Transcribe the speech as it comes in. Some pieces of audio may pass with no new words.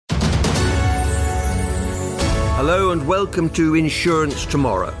Hello and welcome to Insurance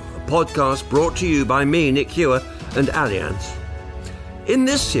Tomorrow, a podcast brought to you by me, Nick Hewer, and Allianz. In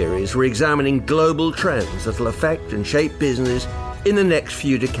this series, we're examining global trends that will affect and shape business in the next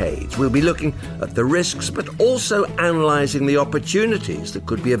few decades. We'll be looking at the risks, but also analysing the opportunities that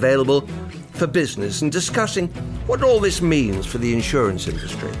could be available for business and discussing what all this means for the insurance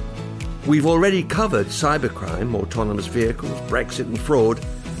industry. We've already covered cybercrime, autonomous vehicles, Brexit and fraud,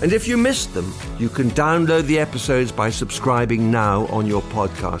 and if you missed them, you can download the episodes by subscribing now on your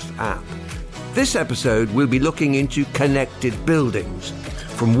podcast app. This episode, we'll be looking into connected buildings,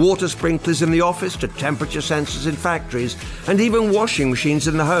 from water sprinklers in the office to temperature sensors in factories, and even washing machines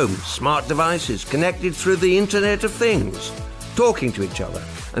in the home, smart devices connected through the Internet of Things, talking to each other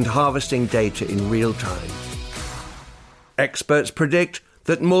and harvesting data in real time. Experts predict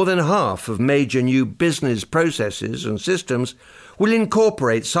that more than half of major new business processes and systems will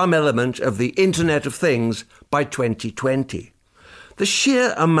incorporate some element of the Internet of Things by 2020. The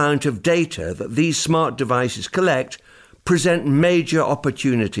sheer amount of data that these smart devices collect present major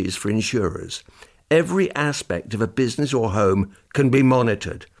opportunities for insurers. Every aspect of a business or home can be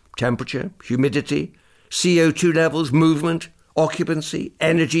monitored. Temperature, humidity, CO2 levels, movement, occupancy,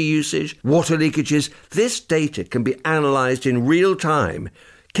 energy usage, water leakages. This data can be analysed in real time,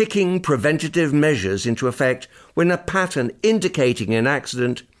 kicking preventative measures into effect when a pattern indicating an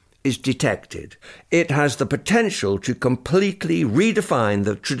accident is detected. It has the potential to completely redefine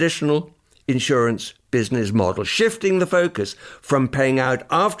the traditional insurance business model, shifting the focus from paying out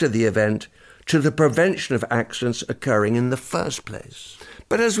after the event to the prevention of accidents occurring in the first place.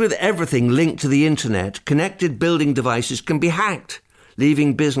 But as with everything linked to the internet, connected building devices can be hacked,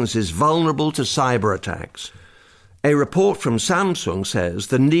 leaving businesses vulnerable to cyber attacks. A report from Samsung says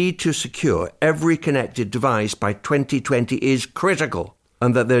the need to secure every connected device by 2020 is critical,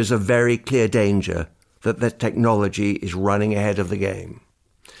 and that there's a very clear danger that the technology is running ahead of the game.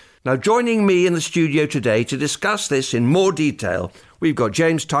 Now, joining me in the studio today to discuss this in more detail, we've got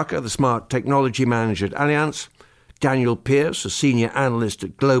James Tucker, the Smart Technology Manager at Allianz, Daniel Pierce, a Senior Analyst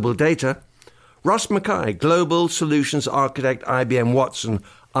at Global Data, Russ Mackay, Global Solutions Architect, IBM Watson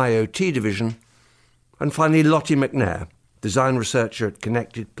IoT Division, and finally Lottie McNair, Design Researcher at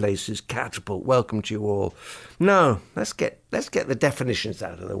Connected Places Catapult. Welcome to you all. Now, let's get the definitions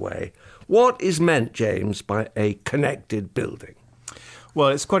out of the way. What is meant, James, by a connected building? Well,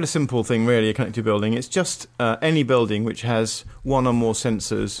 it's quite a simple thing, really, a connected building. It's just any building which has one or more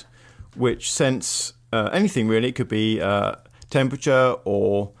sensors which sense anything, really. It could be temperature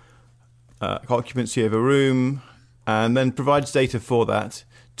or occupancy of a room, and then provides data for that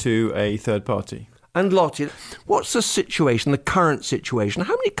to a third party. And Lottie, what's the situation, the current situation?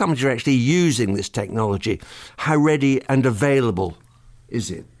 How many companies are actually using this technology? How ready and available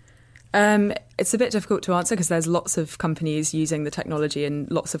is it? It's a bit difficult to answer because there's lots of companies using the technology and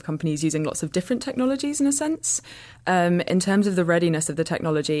lots of companies using lots of different technologies in a sense. In terms of the readiness of the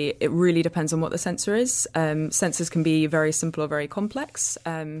technology, it really depends on what the sensor is. Sensors can be very simple or very complex.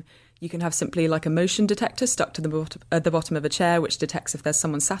 You can have simply like a motion detector stuck to at the bottom of a chair, which detects if there's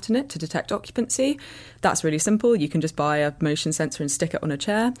someone sat in it to detect occupancy. That's really simple. You can just buy a motion sensor and stick it on a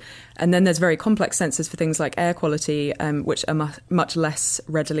chair. And then there's very complex sensors for things like air quality, which are much less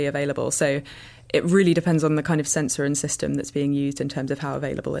readily available. So it really depends on the kind of sensor and system that's being used in terms of how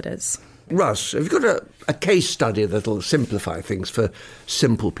available it is. Russ, have you got a case study that'll simplify things for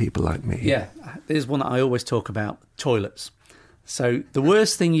simple people like me? Yeah, there's one that I always talk about, toilets. So the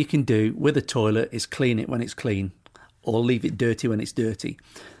worst thing you can do with a toilet is clean it when it's clean or leave it dirty when it's dirty.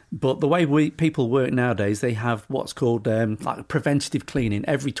 But the way people work nowadays, they have what's called like preventative cleaning.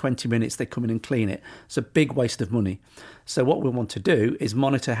 Every 20 minutes they come in and clean it. It's a big waste of money. So what we want to do is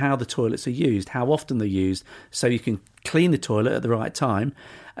monitor how the toilets are used, how often they're used, so you can clean the toilet at the right time.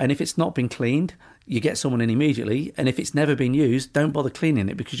 And if it's not been cleaned, you get someone in immediately. And if it's never been used, don't bother cleaning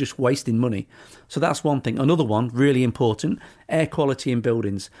it because you're just wasting money. So that's one thing. Another one, really important, air quality in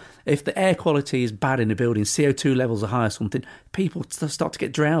buildings. If the air quality is bad in a building, CO2 levels are high or something, people start to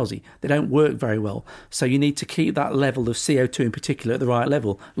get drowsy. They don't work very well. So you need to keep that level of CO2 in particular at the right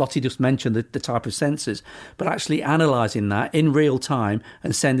level. Lottie just mentioned the type of sensors, but actually analysing that in real time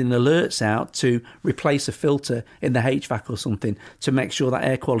and sending alerts out to replace a filter in the HVAC or something to make sure that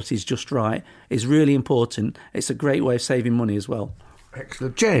air quality is just right is really important. It's a great way of saving money as well.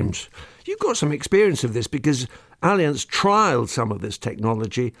 Excellent. James, you've got some experience of this because Allianz trialled some of this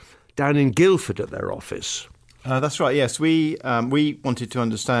technology down in Guildford at their office. That's right, yes. We wanted to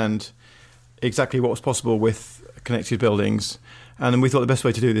understand exactly what was possible with connected buildings, and we thought the best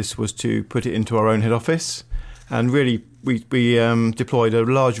way to do this was to put it into our own head office And really, we deployed a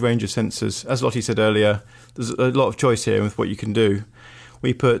large range of sensors. As Lottie said earlier, there's a lot of choice here with what you can do.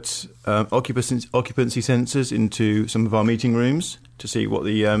 We put occupancy sensors into some of our meeting rooms to see what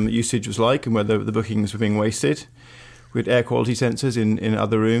the usage was like and whether the bookings were being wasted. We had air quality sensors in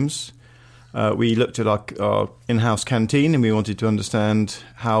other rooms. We looked at our in-house canteen and we wanted to understand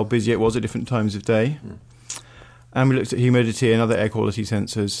how busy it was at different times of day. And we looked at humidity and other air quality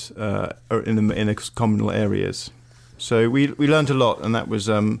sensors in the communal areas. So we learned a lot, and that was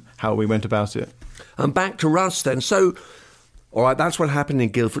how we went about it. And back to Russ then. So, all right, that's what happened in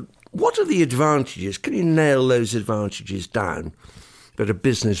Guildford. What are the advantages? Can you nail those advantages down that a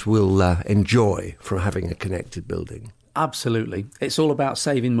business will enjoy from having a connected building? Absolutely. It's all about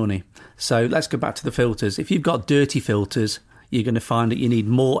saving money. So let's go back to the filters. If you've got dirty filters, you're going to find that you need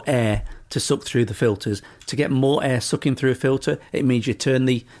more air to suck through the filters. To get more air sucking through a filter, it means you turn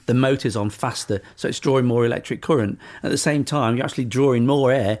the motors on faster, so it's drawing more electric current. At the same time, you're actually drawing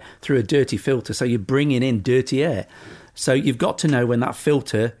more air through a dirty filter, so you're bringing in dirty air. So you've got to know when that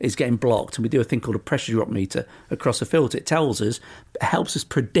filter is getting blocked, and we do a thing called a pressure drop meter across a filter. It tells us, it helps us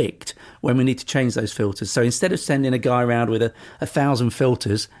predict when we need to change those filters. So instead of sending a guy around with 1,000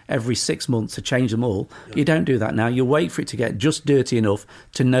 filters every 6 months to change them all, you don't do that now. You wait for it to get just dirty enough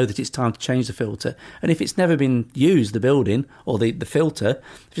to know that it's time to change the filter. And if it's never been used, the building or the filter,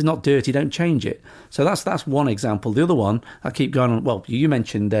 if it's not dirty, don't change it. So that's one example. The other one, I keep going on, well, you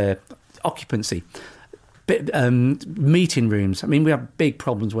mentioned occupancy. Meeting rooms. I mean, we have big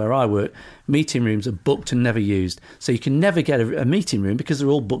problems where I work. Meeting rooms are booked and never used. So you can never get a meeting room because they're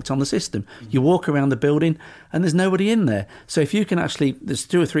all booked on the system. You walk around the building and there's nobody in there. So if you can actually, there's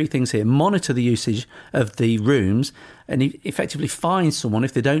 2 or 3 things here, monitor the usage of the rooms and effectively fine someone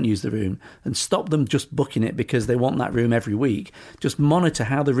if they don't use the room and stop them just booking it because they want that room every week. Just monitor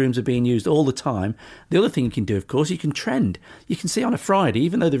how the rooms are being used all the time. The other thing you can do, of course, you can trend. You can see on a Friday,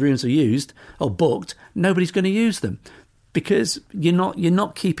 even though the rooms are used or booked, nobody's going to use them. Because you're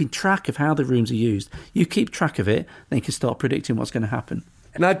not keeping track of how the rooms are used. You keep track of it, then you can start predicting what's going to happen.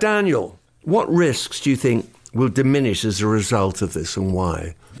 Now, Daniel, what risks do you think will diminish as a result of this and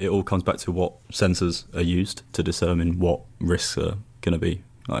why? It all comes back to what sensors are used to determine what risks are going to be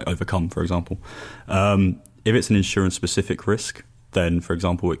overcome, for example. If it's an insurance-specific risk, then, for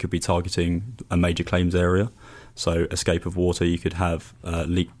example, it could be targeting a major claims area. So escape of water, you could have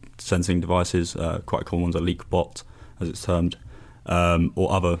leak sensing devices, quite common ones are LeakBot, as it's termed,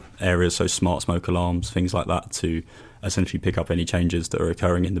 or other areas, so smart smoke alarms, things like that, to essentially pick up any changes that are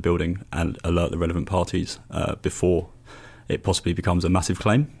occurring in the building and alert the relevant parties before it possibly becomes a massive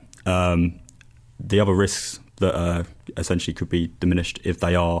claim. The other risks that essentially could be diminished if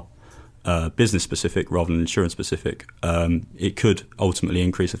they are business-specific rather than insurance-specific, it could ultimately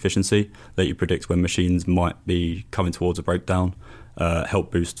increase efficiency, that you predict when machines might be coming towards a breakdown,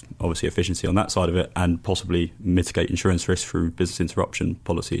 help boost, obviously, efficiency on that side of it, and possibly mitigate insurance risk through business interruption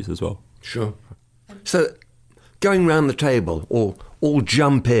policies as well. Sure. So, going round the table, or all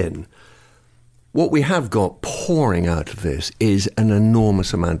jump in, what we have got pouring out of this is an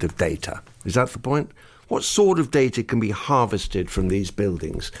enormous amount of data. Is that the point? What sort of data can be harvested from these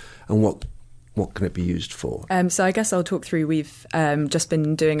buildings, and what can it be used for? So I guess I'll talk through. We've just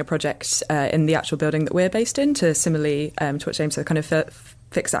been doing a project in the actual building that we're based in to similarly to what James said, kind of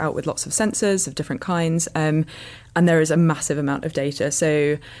fix it out with lots of sensors of different kinds. And there is a massive amount of data.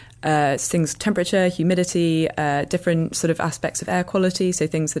 So things, temperature, humidity, different sort of aspects of air quality, so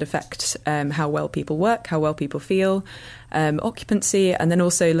things that affect how well people work, how well people feel, occupancy, and then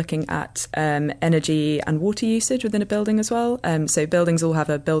also looking at energy and water usage within a building as well. So buildings all have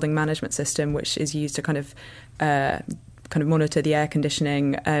a building management system which is used to kind of monitor the air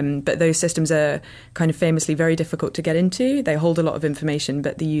conditioning, but those systems are kind of famously very difficult to get into. They hold a lot of information,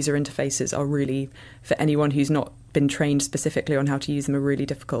 but the user interfaces are really, for anyone who's not been trained specifically on how to use them, are really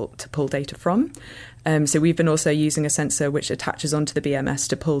difficult to pull data from. So we've been also using a sensor which attaches onto the BMS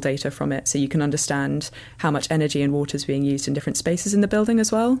to pull data from it, so you can understand how much energy and water is being used in different spaces in the building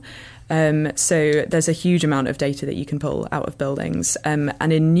as well. So there's a huge amount of data that you can pull out of buildings. And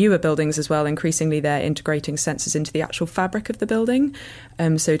in newer buildings as well, increasingly they're integrating sensors into the actual fabric of the building.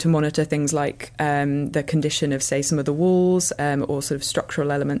 So to monitor things like the condition of, say, some of the walls or sort of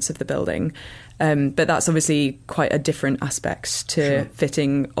structural elements of the building. But that's obviously quite a different aspect to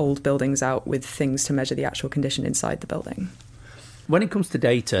fitting old buildings out with things to measure the actual condition inside the building. When it comes to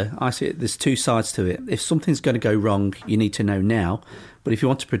data, I see there's two sides to it. If something's going to go wrong, you need to know now. But if you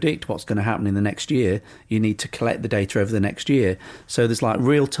want to predict what's going to happen in the next year, you need to collect the data over the next year. So there's like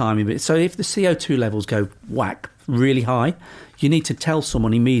real time. So if the CO2 levels go whack really high, you need to tell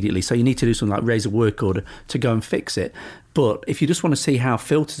someone immediately. So you need to do something like raise a work order to go and fix it. But if you just want to see how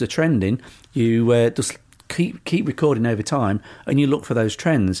filters are trending, you just keep recording over time, and you look for those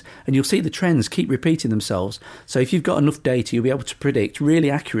trends, and you'll see the trends keep repeating themselves. So if you've got enough data, you'll be able to predict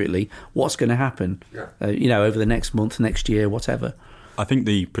really accurately what's going to happen, over the next month, next year, whatever. I think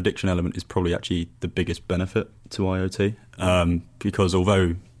the prediction element is probably actually the biggest benefit to IoT, because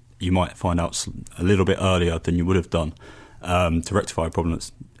although you might find out a little bit earlier than you would have done to rectify a problem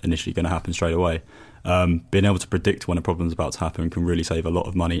that's initially going to happen straight away, being able to predict when a problem is about to happen can really save a lot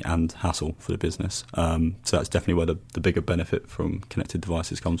of money and hassle for the business. So that's definitely where the bigger benefit from connected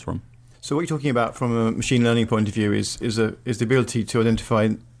devices comes from. So what you're talking about from a machine learning point of view is the ability to identify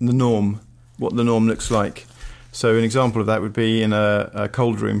the norm, what the norm looks like. So an example of that would be in a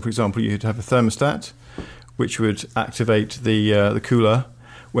cold room, for example, you'd have a thermostat which would activate the cooler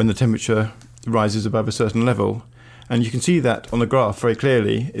when the temperature rises above a certain level. And you can see that on the graph very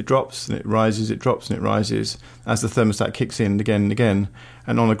clearly. It drops and it rises, it drops and it rises as the thermostat kicks in again and again.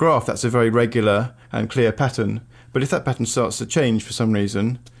 And on a graph, that's a very regular and clear pattern. But if that pattern starts to change for some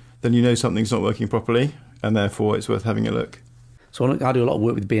reason, then you know something's not working properly, and therefore it's worth having a look. So I do a lot of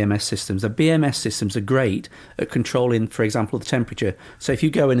work with BMS systems. The BMS systems are great at controlling, for example, the temperature. So if you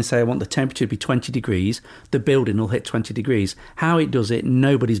go in and say, I want the temperature to be 20 degrees, the building will hit 20 degrees. How it does it,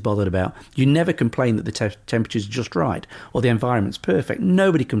 nobody's bothered about. You never complain that the temperature is just right or the environment's perfect.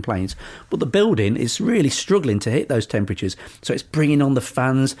 Nobody complains. But the building is really struggling to hit those temperatures. So it's bringing on the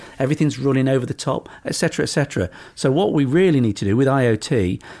fans, everything's running over the top, etc., etc. So what we really need to do with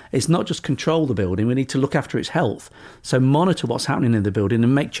IoT is not just control the building, we need to look after its health. So monitor what's happening in the building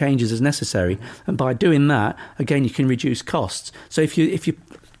and make changes as necessary. And by doing that, again, you can reduce costs. So if you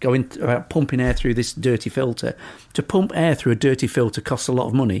go in about pumping air through this dirty filter, to pump air through a dirty filter costs a lot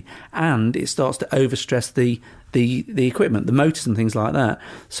of money, and it starts to overstress the equipment, the motors and things like that.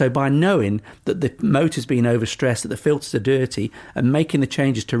 So by knowing that the motor's being overstressed, that the filters are dirty, and making the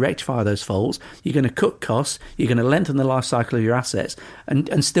changes to rectify those faults, you're going to cut costs, you're going to lengthen the life cycle of your assets,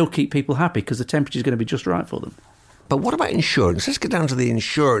 and still keep people happy because the temperature is going to be just right for them. But what about insurance? Let's get down to the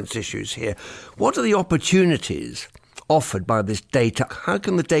insurance issues here. What are the opportunities offered by this data? How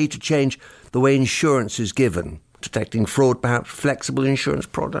can the data change the way insurance is given? Detecting fraud, perhaps, flexible insurance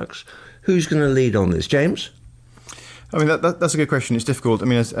products? Who's going to lead on this? James? I mean, that's a good question. It's difficult. I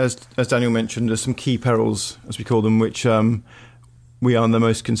mean, as Daniel mentioned, there's some key perils, as we call them, which we are the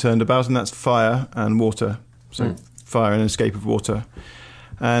most concerned about, and that's fire and water. So fire and escape of water.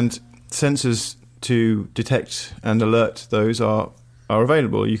 And sensors to detect and alert those are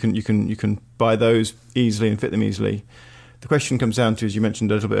available. You can buy those easily and fit them easily. The question comes down to, as you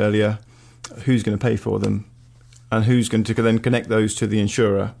mentioned a little bit earlier, who's going to pay for them, and who's going to then connect those to the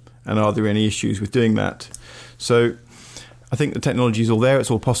insurer, and are there any issues with doing that? So I think the technology is all there,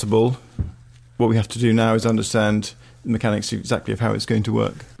 it's all possible. What we have to do now is understand the mechanics exactly of how it's going to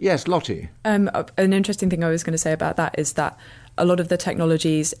work. Yes, Lottie. An interesting thing I was going to say about that is that a lot of the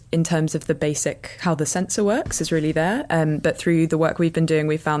technologies in terms of the basic, how the sensor works is really there. But through the work we've been doing,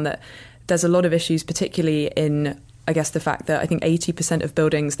 we've found that there's a lot of issues, particularly in, I guess, the fact that I think 80% of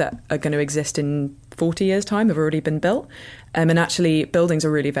buildings that are going to exist in 40 years' time have already been built. And actually, buildings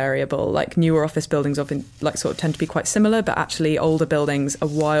are really variable. Like newer office buildings often tend to be quite similar, but actually older buildings are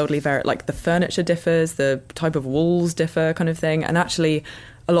wildly varied. Like the furniture differs, the type of walls differ, kind of thing. And actually,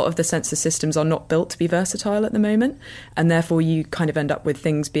 a lot of the sensor systems are not built to be versatile at the moment, and therefore you kind of end up with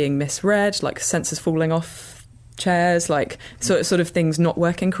things being misread, like sensors falling off chairs, like sort of things not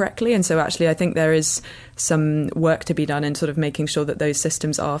working correctly. And so actually I think there is some work to be done in sort of making sure that those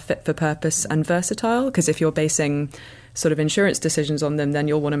systems are fit for purpose and versatile, because if you're basing sort of insurance decisions on them, then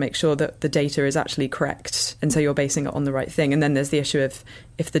you'll want to make sure that the data is actually correct, and so you're basing it on the right thing. And then there's the issue of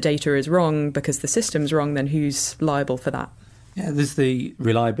if the data is wrong because the system's wrong, then who's liable for that? Yeah, there's the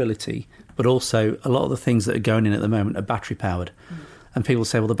reliability, but also a lot of the things that are going in at the moment are battery powered. And people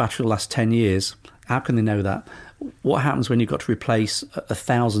say, well, the battery will last 10 years. How can they know that? What happens when you've got to replace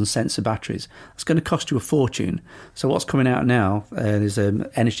 1,000 sensor batteries? It's going to cost you a fortune. So what's coming out now is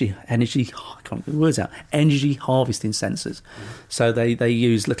energy harvesting sensors. So they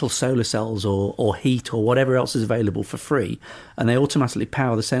use little solar cells or heat or whatever else is available for free, and they automatically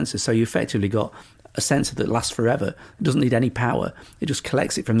power the sensors. So you effectively got a sensor that lasts forever. It doesn't need any power. It just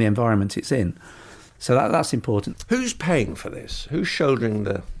collects it from the environment it's in. So that's important. Who's paying for this? Who's shouldering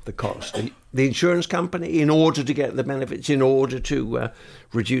the cost? The insurance company, in order to get the benefits, in order to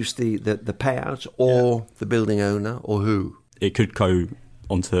reduce the payout, or the building owner, or who? It could go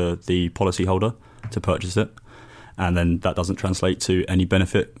onto the policyholder to purchase it, and then that doesn't translate to any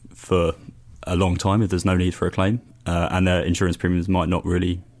benefit for a long time if there's no need for a claim, and their insurance premiums might not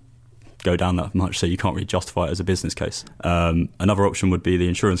really go down that much, so you can't really justify it as a business case. Another option would be the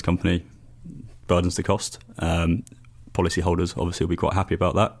insurance company burdens the cost. Policyholders obviously will be quite happy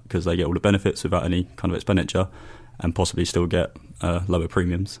about that because they get all the benefits without any kind of expenditure and possibly still get lower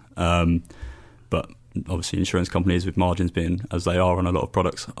premiums. But obviously insurance companies, with margins being as they are on a lot of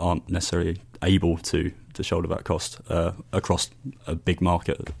products, aren't necessarily able to shoulder that cost across a big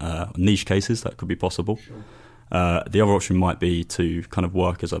market. Niche cases, that could be possible. Sure. The other option might be to kind of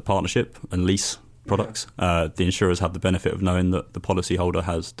work as a partnership and lease products. The insurers have the benefit of knowing that the policyholder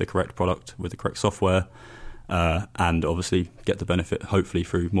has the correct product with the correct software, and obviously get the benefit hopefully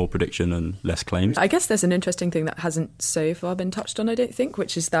through more prediction and less claims. I guess there's an interesting thing that hasn't so far been touched on, I don't think,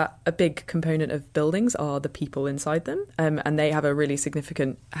 which is that a big component of buildings are the people inside them, and they have a really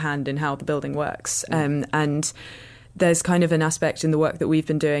significant hand in how the building works. And there's kind of an aspect in the work that we've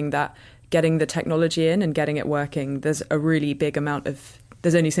been doing that getting the technology in and getting it working, there's a really big amount of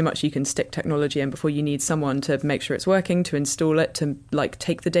there's only so much you can stick technology in before you need someone to make sure it's working, to install it, to like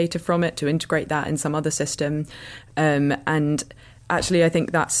take the data from it, to integrate that in some other system. And actually, I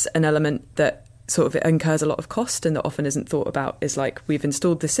think that's an element that sort of incurs a lot of cost and that often isn't thought about. Is like, we've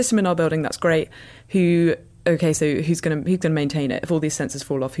installed this system in our building, that's great. So who's going to maintain it? If all these sensors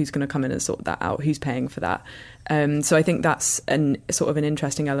fall off, who's going to come in and sort that out? Who's paying for that? So I think that's an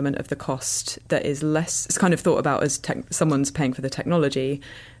interesting element of the cost that is less. It's kind of thought about as someone's paying for the technology,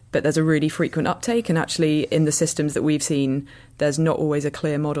 but there's a really frequent uptake. And actually, in the systems that we've seen, there's not always a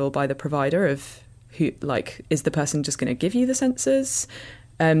clear model by the provider of who, like, is the person just going to give you the sensors?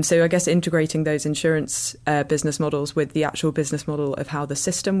 So I guess integrating those insurance business models with the actual business model of how the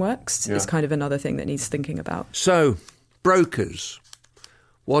system works is kind of another thing that needs thinking about. So, brokers.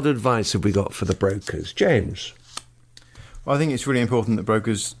 What advice have we got for the brokers? James? Well, I think it's really important that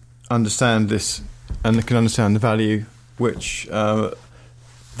brokers understand this and can understand the value which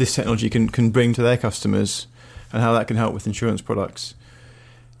this technology can bring to their customers and how that can help with insurance products.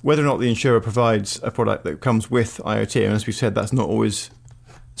 Whether or not the insurer provides a product that comes with IoT, and as we said, that's not always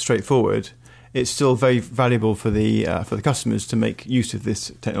straightforward, it's still very valuable for the customers to make use of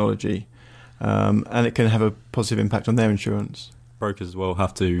this technology, and it can have a positive impact on their insurance. Brokers as well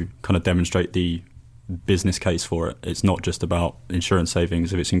have to kind of demonstrate the business case for it. It's not just about insurance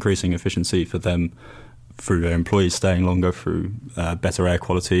savings. If it's increasing efficiency for them through their employees staying longer, through better air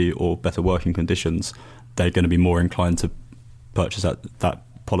quality or better working conditions, they're going to be more inclined to purchase that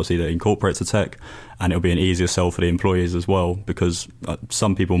policy that incorporates the tech, and it'll be an easier sell for the employees as well, because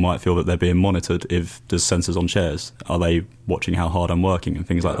some people might feel that they're being monitored if there's sensors on chairs. Are they watching how hard I'm working and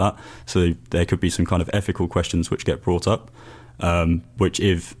things like that? So there could be some kind of ethical questions which get brought up, which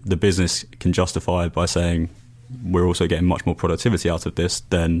if the business can justify by saying we're also getting much more productivity out of this,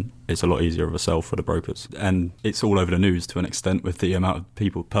 then it's a lot easier of a sell for the brokers. And it's all over the news to an extent with the amount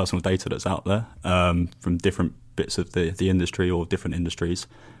of personal data that's out there from different bits of the industry or different industries.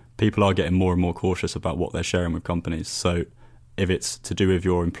 People are getting more and more cautious about what they're sharing with companies. So if it's to do with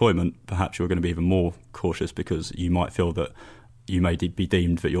your employment, perhaps you're going to be even more cautious, because you might feel that you may be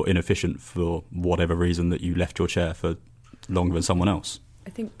deemed that you're inefficient for whatever reason, that you left your chair for longer than someone else. I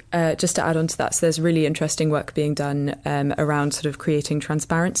think just to add on to that, so there's really interesting work being done around sort of creating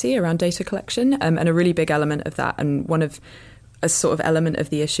transparency around data collection, and a really big element of that, and one of a sort of element of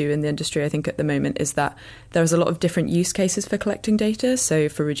the issue in the industry, I think, at the moment, is that there's a lot of different use cases for collecting data. So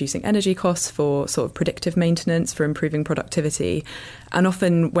for reducing energy costs, for sort of predictive maintenance, for improving productivity. And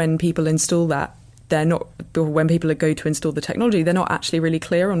often when people install that, when people go to install the technology, they're not actually really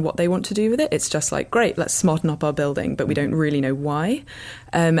clear on what they want to do with it. It's just like, great, let's smarten up our building, but we don't really know why.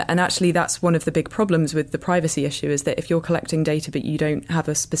 And actually, that's one of the big problems with the privacy issue, is that if you're collecting data but you don't have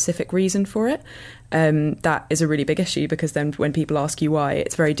a specific reason for it, that is a really big issue, because then when people ask you why,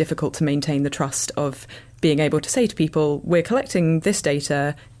 it's very difficult to maintain the trust of being able to say to people, we're collecting this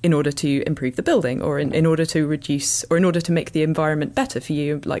data in order to improve the building, or in order to reduce, or in order to make the environment better for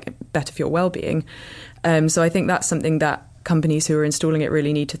you, like better for your well-being. So I think that's something that companies who are installing it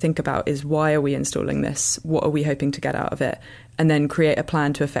really need to think about, is why are we installing this? What are we hoping to get out of it? And then create a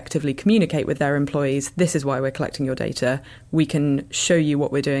plan to effectively communicate with their employees, this is why we're collecting your data. We can show you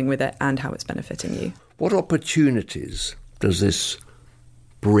what we're doing with it and how it's benefiting you. What opportunities does this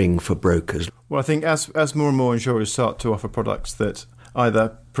bring for brokers? Well, I think as more and more insurers start to offer products that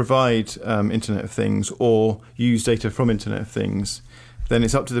either provide Internet of Things or use data from Internet of Things, then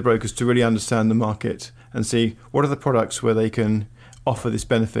it's up to the brokers to really understand the market and see what are the products where they can offer this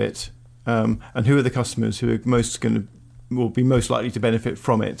benefit, and who are the customers who are will be most likely to benefit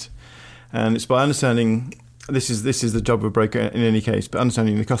from it. And it's by understanding, this is the job of a broker in any case, but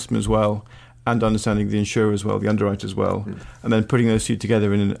understanding the customer as well, and understanding the insurer as well, the underwriter as well, and then putting those two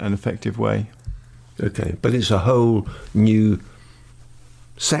together in an effective way. Okay, but it's a whole new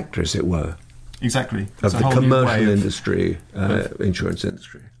sector, as it were, Exactly. of the commercial industry, insurance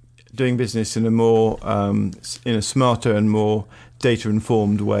industry. Doing business in a more, in a smarter and more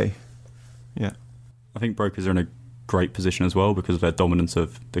data-informed way. Yeah. I think brokers are in a great position as well because of their dominance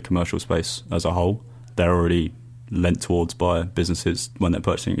of the commercial space as a whole. They're already lent towards by businesses when they're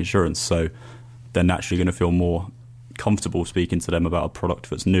purchasing insurance, so they're naturally going to feel more comfortable speaking to them about a product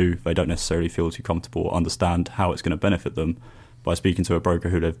that's new. They don't necessarily feel too comfortable or understand how it's going to benefit them. By speaking to a broker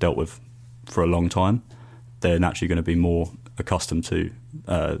who they've dealt with for a long time, they're naturally going to be more accustomed to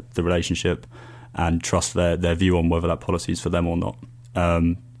the relationship and trust their view on whether that policy is for them or not.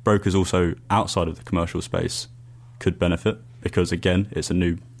 Brokers also outside of the commercial space could benefit because, again, it's a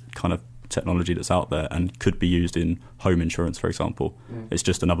new kind of technology that's out there and could be used in home insurance, for example. It's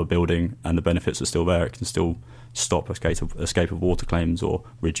just another building and the benefits are still there. It can still stop escape of water claims or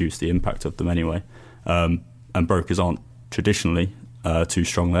reduce the impact of them anyway. And brokers aren't traditionally too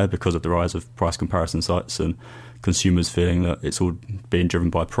strong there because of the rise of price comparison sites and consumers feeling that it's all being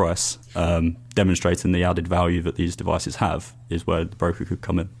driven by price. Demonstrating the added value that these devices have is where the broker could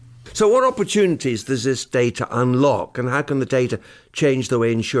come in. So what opportunities does this data unlock, and how can the data change the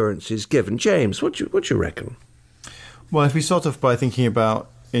way insurance is given? James, what you reckon? Well, if we start off by thinking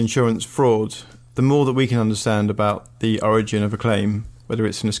about insurance fraud, the more that we can understand about the origin of a claim, whether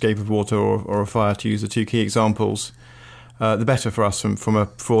it's an escape of water or a fire, to use the two key examples, the better for us from a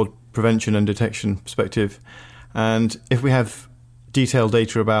fraud prevention and detection perspective. And if we have detailed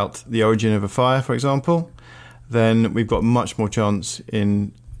data about the origin of a fire, for example, then we've got much more chance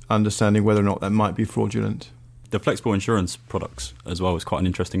in understanding whether or not that might be fraudulent. The flexible insurance products as well is quite an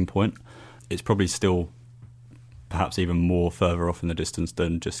interesting point. It's probably still perhaps even more further off in the distance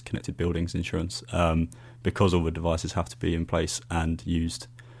than just connected buildings insurance, because all the devices have to be in place and used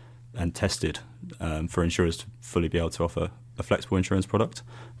and tested for insurers to fully be able to offer a flexible insurance product.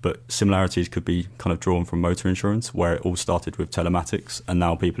 But similarities could be kind of drawn from motor insurance, where it all started with telematics and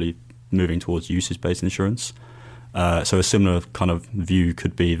now people are moving towards usage-based insurance. So a similar kind of view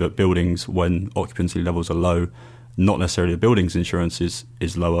could be that buildings, when occupancy levels are low, not necessarily the building's insurance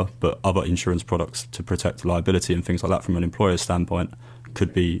is lower, but other insurance products to protect liability and things like that from an employer's standpoint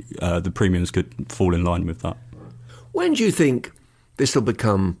could be, the premiums could fall in line with that. When do you think this will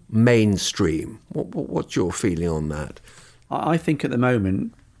become mainstream? What's your feeling on that? I think at the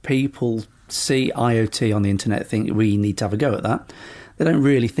moment people see IoT on the internet, think we need to have a go at that. They don't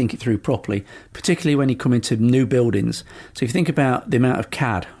really think it through properly, particularly when you come into new buildings. So if you think about the amount of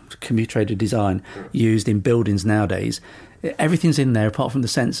CAD, computer-aided design, used in buildings nowadays, everything's in there apart from the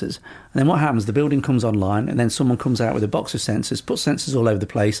sensors. And then what happens, the building comes online and then someone comes out with a box of sensors, puts sensors all over the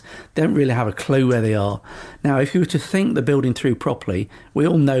place. They don't really have a clue where they are. Now, if you were to think the building through properly, we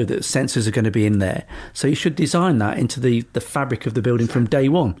all know that sensors are going to be in there. So you should design that into the fabric of the building from day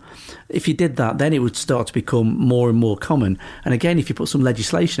one. If you did that, then it would start to become more and more common. And again, if you put some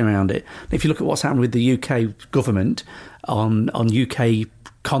legislation around it, if you look at what's happened with the UK government on UK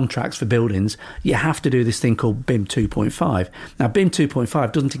contracts for buildings, you have to do this thing called BIM 2.5. Now, BIM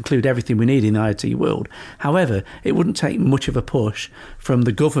 2.5 doesn't include everything we need in the IoT world. However, it wouldn't take much of a push from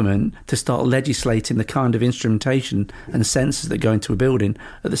the government to start legislating the kind of instrumentation and sensors that go into a building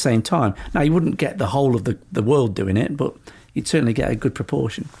at the same time. Now, you wouldn't get the whole of the world doing it, but you'd certainly get a good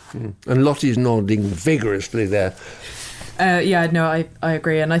proportion. And Lottie's nodding vigorously there. I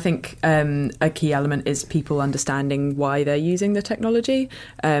agree. And I think a key element is people understanding why they're using the technology.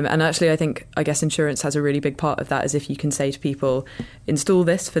 And actually, I guess insurance has a really big part of that, is if you can say to people, install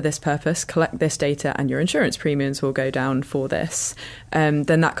this for this purpose, collect this data, and your insurance premiums will go down for this. Then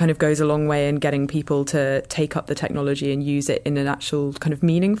that kind of goes a long way in getting people to take up the technology and use it in an actual kind of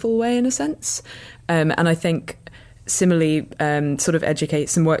meaningful way, in a sense. And I think similarly, sort of educate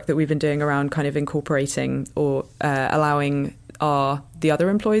some work that we've been doing around kind of incorporating or allowing the other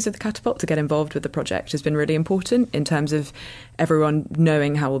employees of the Catapult to get involved with the project has been really important, in terms of everyone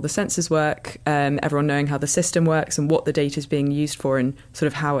knowing how all the sensors work, everyone knowing how the system works and what the data is being used for, and sort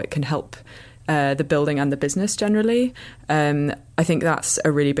of how it can help the building and the business generally. I think that's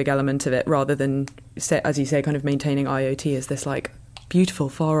a really big element of it, rather than, as you say, kind of maintaining IoT as this like beautiful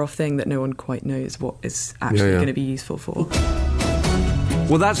far off thing that no one quite knows what is actually going to be useful for.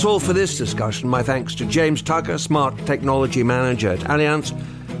 Well, that's all for this discussion. My thanks to James Tucker, Smart Technology Manager at Allianz,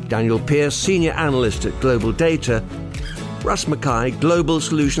 Daniel Pearce, Senior Analyst at Global Data, Russ Mackay, Global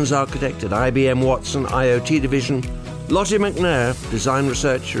Solutions Architect at IBM Watson IoT Division, Lottie McNair, Design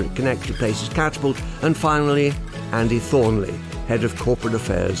Researcher at Connected Places Catapult, and finally, Andy Thornley, Head of Corporate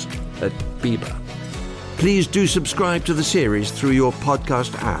Affairs at Biba. Please do subscribe to the series through your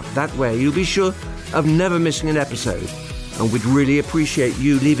podcast app. That way you'll be sure of never missing an episode, and we'd really appreciate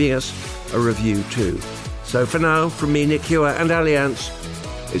you leaving us a review too. So for now, from me, Nick Hewer, and Allianz,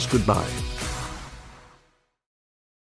 it's goodbye.